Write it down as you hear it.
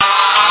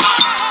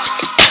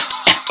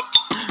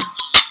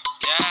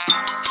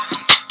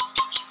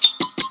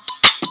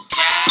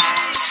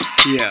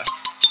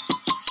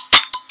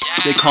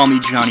They call me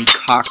Johnny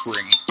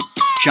Cockring.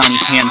 Johnny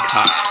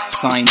Hancock.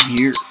 Sign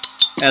here.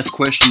 Ask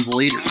questions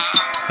later.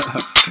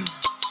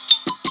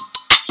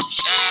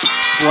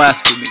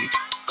 Blasphemy.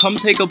 Come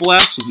take a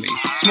blast with me.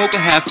 Smoke a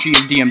half G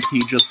of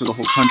DMT just for the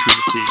whole country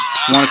to see.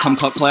 Wanna come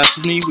cut class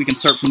with me? We can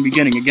start from the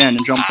beginning again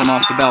and jump from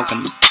off the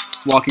balcony.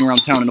 Walking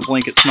around town in a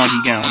blanket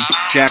snuggie gown.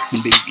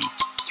 Jackson baby.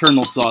 Turn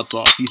those thoughts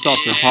off. These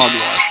thoughts are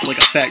hogwash, like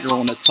a fat girl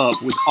in a tub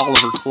with all of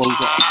her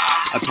clothes off.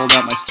 I pulled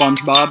out my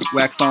SpongeBob,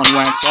 wax on,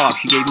 wax off.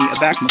 She gave me a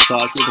back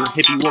massage with her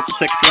hippie wook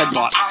thick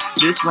dreadlock.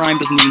 This rhyme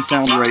doesn't even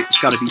sound right, it's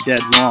gotta be dead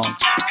wrong.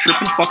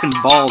 Tripping fucking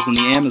balls in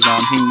the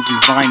Amazon hanging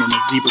from the vine in a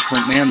zebra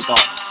print man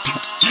thought.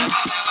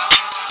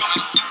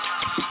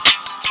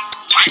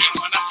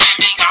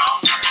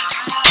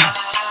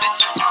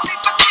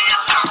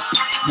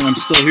 And I'm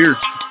still here.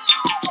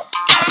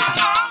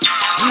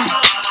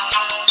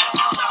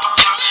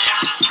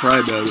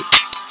 Cry about it.